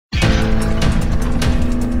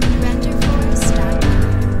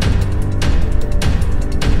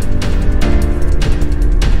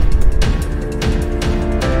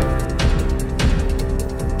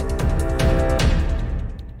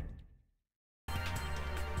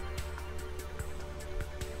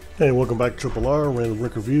Hey, welcome back to RRR Random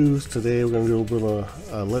Rick Reviews. Today we're going to do a little bit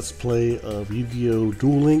of a let's play of Yu-Gi-Oh!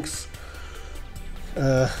 Duel Links.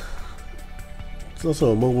 It's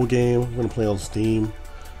also a mobile game. I'm going to play on Steam.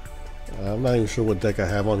 I'm not even sure what deck I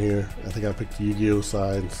have on here. I think I picked the Yu-Gi-Oh!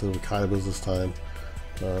 Side instead of the Kaiba's this time.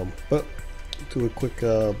 But do a quick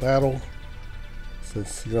battle.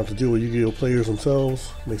 Since you don't have to deal with Yu-Gi-Oh! Players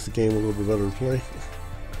themselves, makes the game a little bit better to play.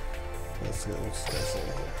 Let's go. What's this in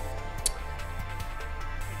here?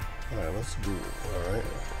 Alright, let's do it. Alright.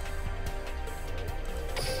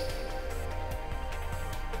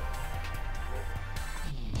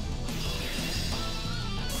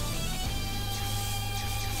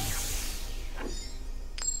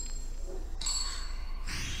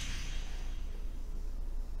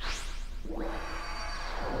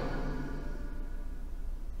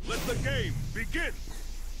 Let the game begin!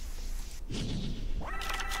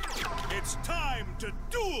 It's time to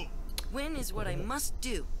duel! Win is what I must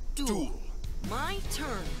do. Duel. My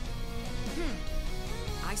turn.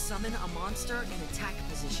 I summon a monster in attack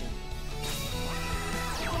position.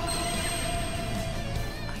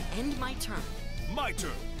 I end my turn. My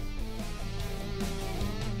turn.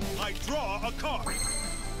 I draw a card.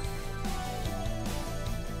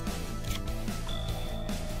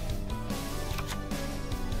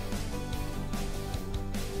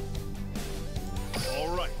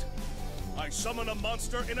 All right. I summon a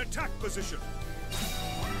monster in attack position.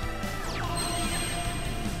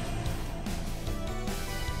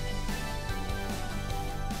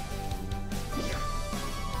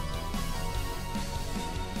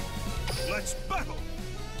 Let's battle!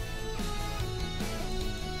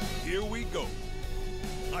 Here we go.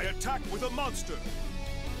 I attack with a monster.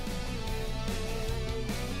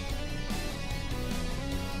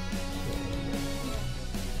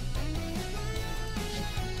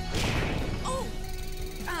 Oh!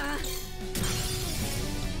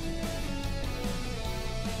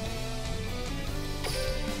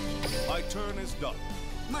 My turn is done.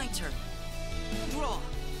 My turn. Draw.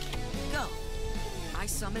 Go. I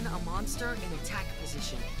summon a monster in attack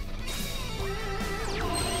position.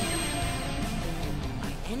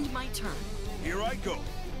 I end my turn. Here I go.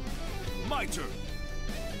 My turn.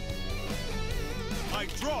 I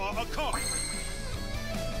draw a card.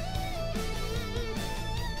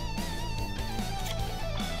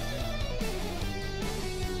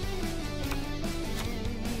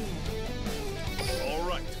 All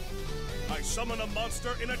right. I summon a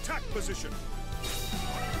monster in attack position.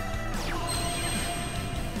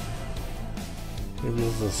 Maybe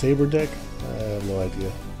this is a Saber deck? I have no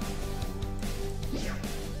idea.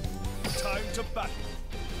 Time to battle.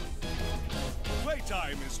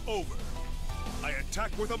 Playtime is over. I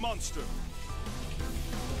attack with a monster.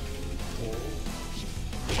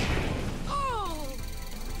 Oh!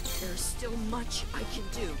 There's still much I can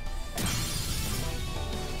do.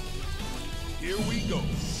 Here we go.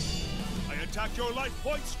 I attack your life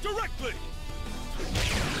points directly.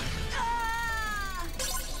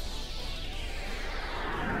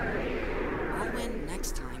 I'll win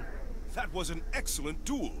next time. That was an excellent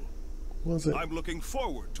duel. Was it? I'm looking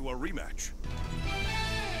forward to a rematch.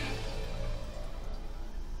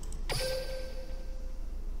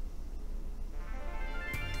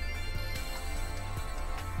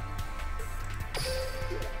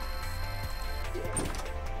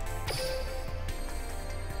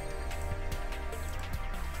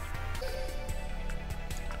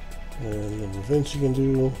 And the events you can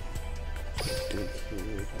do.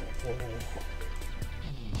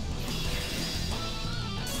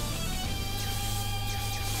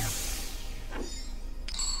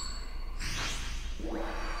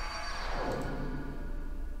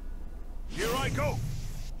 Here I go.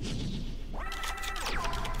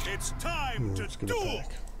 It's time to Let's get it duel.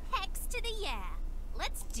 back. Hex to the yeah.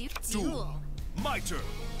 Let's do Duel. duel. My turn.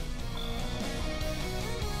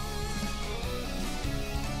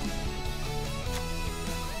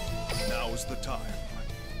 Now's the time.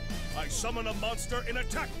 I summon a monster in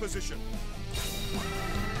attack position.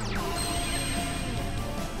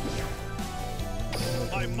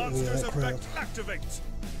 My monster's effect activates.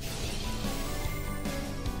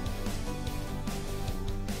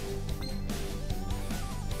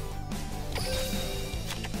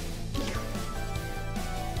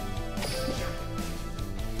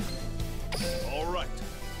 All right.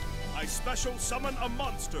 I special summon a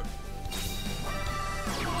monster.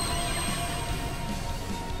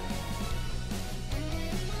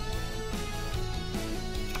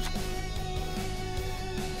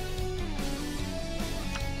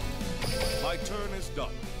 My turn is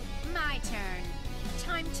done. My turn.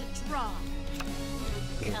 Time to draw.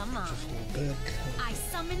 Come on. I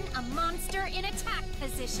summon a monster in attack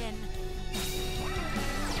position.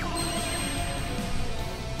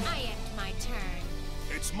 I end my turn.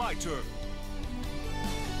 It's my turn.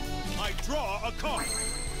 I draw a card.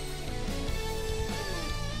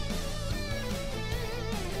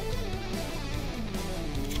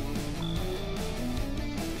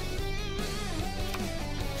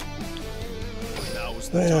 Now's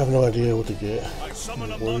the I time. have no idea what to get. I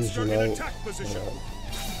summon a Warriors monster in Unite. attack position.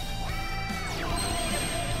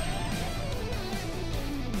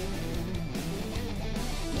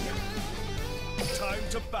 Time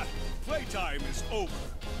to battle. Playtime is over.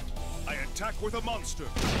 I attack with a monster.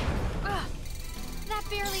 Ugh, that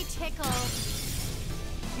barely tickled.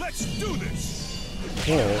 Let's do this.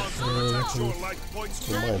 Alright, Monster attacks your life points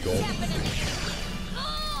my to you. bad.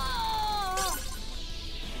 Oh!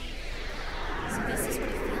 So this is what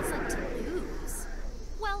it feels like to lose.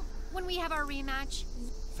 Well, when we have our rematch.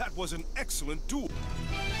 That was an excellent duel.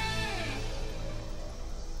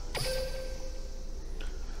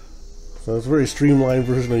 So it's a very streamlined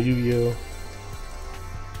version of Yu-Gi-Oh!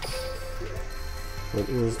 It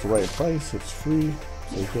is the right price, it's free,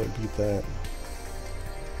 so you can't beat that.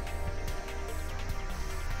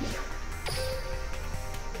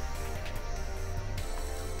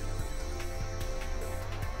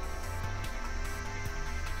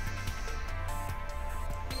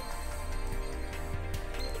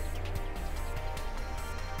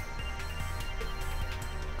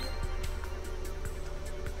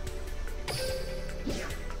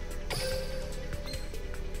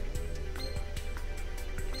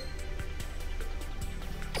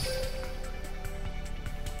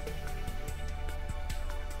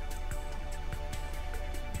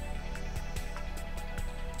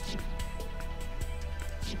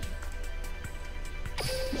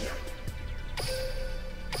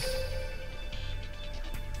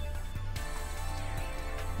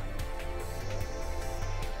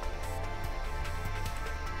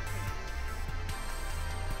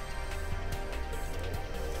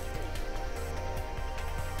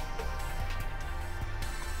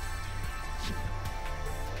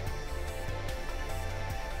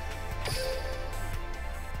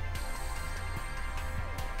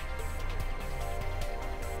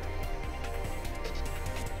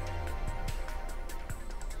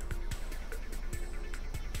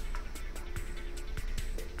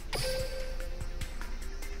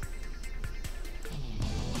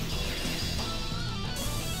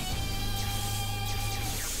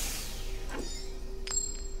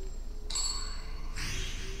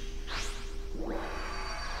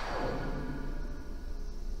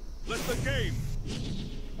 Let the game.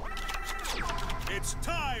 It's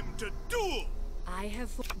time to duel. I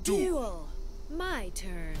have Duel. Duel. My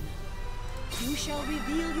turn. You shall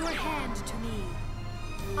reveal your hand to me.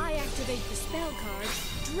 I activate the spell card,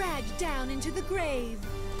 dragged down into the grave.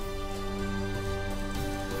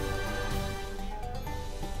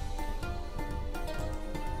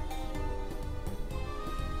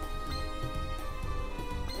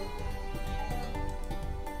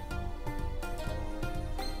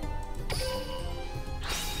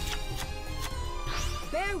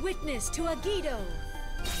 Bear witness to Yugioh.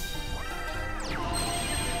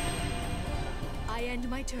 I end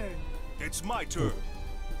my turn. It's my turn.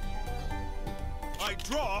 I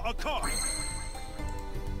draw a card.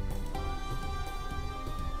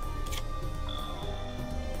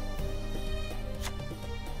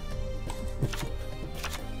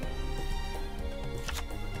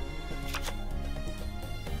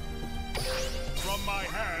 From my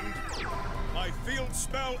hand, my field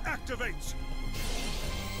spell activates.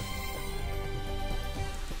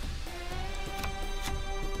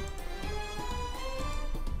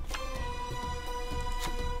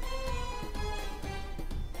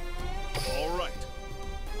 All right.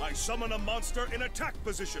 I summon a monster in attack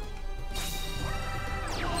position.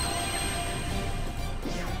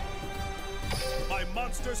 My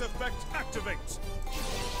monster's effect activates.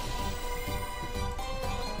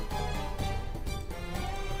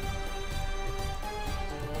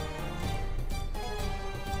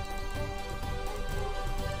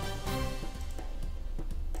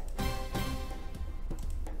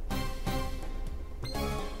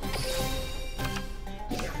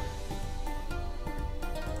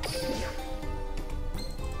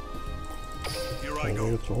 Here I go.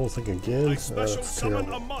 It's the whole thing again. I special That's summon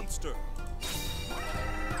terrible. a monster.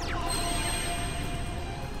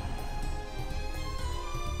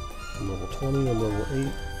 I'm level 20, I'm level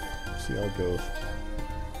 8. See how it goes.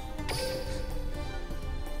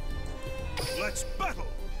 Let's battle.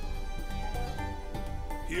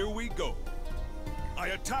 Here we go. I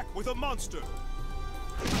attack with a monster.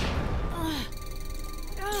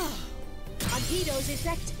 Yugioh's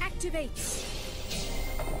effect activates.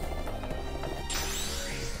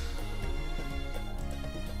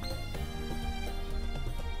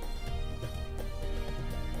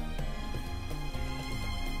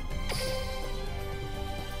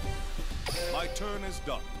 My turn is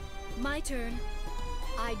done. My turn.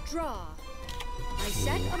 I draw. I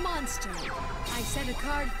set a monster. I set a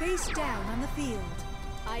card face down on the field.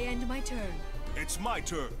 I end my turn. It's my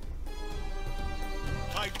turn.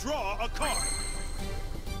 I draw a card.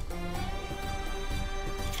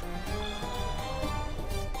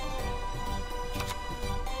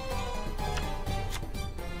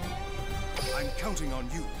 I'm counting on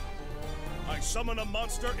you. I summon a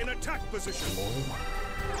monster in attack position.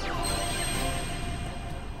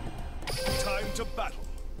 Time to battle.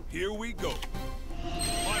 Here we go.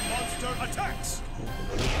 My monster attacks.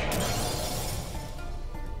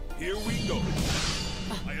 Here we go.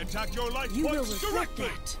 I attack your life You will points regret directly.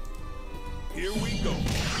 that. Here we go.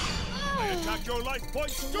 I attack your life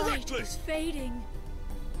points The light directly. is fading.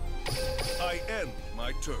 I end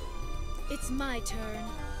my turn. It's my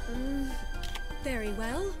turn. Very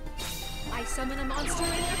well. I summon a monster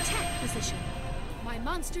in attack position. My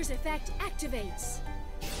monster's effect activates.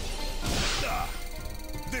 Ah,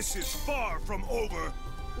 this is far from over.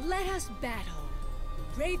 Let us battle.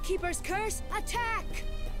 Gravekeeper's Curse, attack!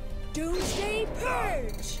 Doomsday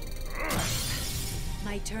Purge!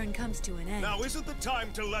 My turn comes to an end. Now isn't the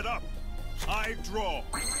time to let up. I draw.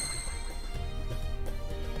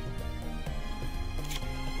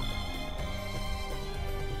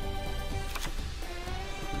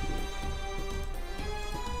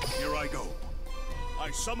 Here I go.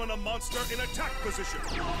 I summon a monster in attack position.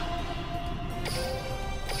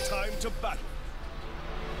 Time to battle.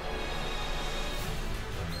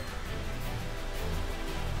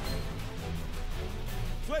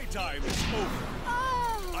 Playtime is over.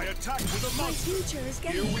 Oh! I attack with a My monster. future is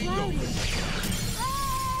getting Here we cloudy. go.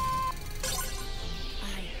 Ah! I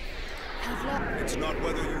have lost. It's not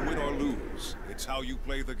whether you win or lose. It's how you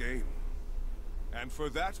play the game. And for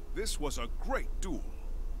that, this was a great duel.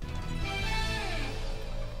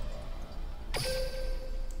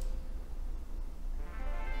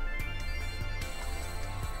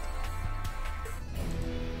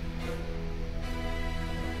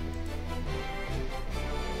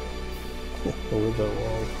 I read that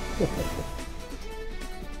wrong.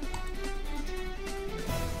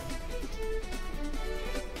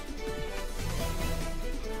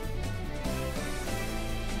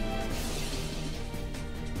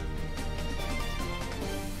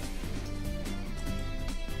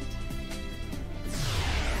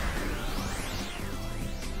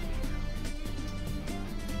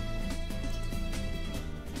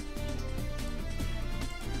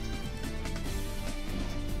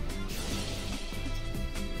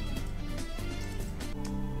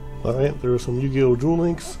 Alright, there are some Yu-Gi-Oh! Duel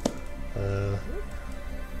Links.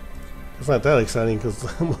 It's not that exciting because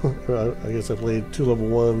I guess I played 2 level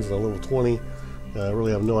 1s and a level 20. I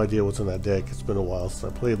really have no idea what's in that deck. It's been a while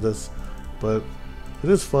since I played this, but it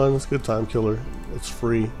is fun. It's a good time killer. It's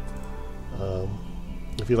free.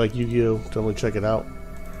 If you like Yu-Gi-Oh! Definitely check it out.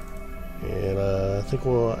 And I think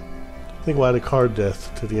we'll add a card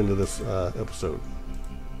death to the end of this episode.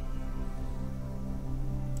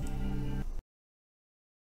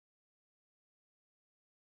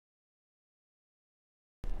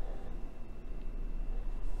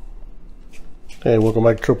 Hey, welcome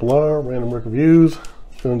back to RRR Random Rick Reviews.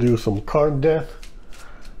 Gonna do some card death,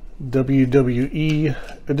 WWE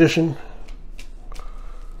edition.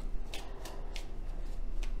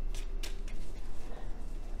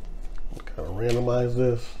 Kind of randomize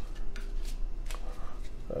this.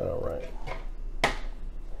 All right.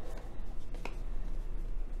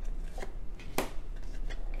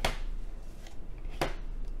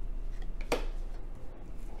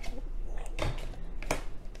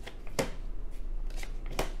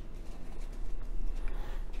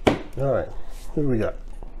 All right, who do we got?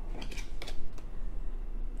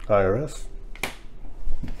 IRS,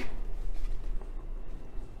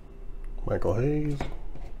 Michael Hayes,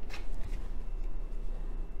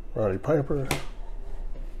 Roddy Piper,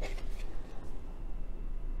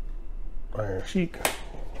 Iron Sheik,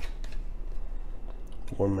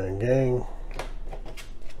 One Man Gang,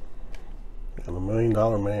 and $1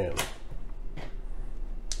 Million Man.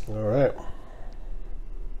 All right.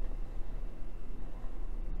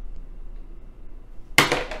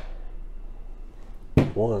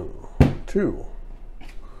 One, two,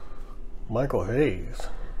 Michael Hayes.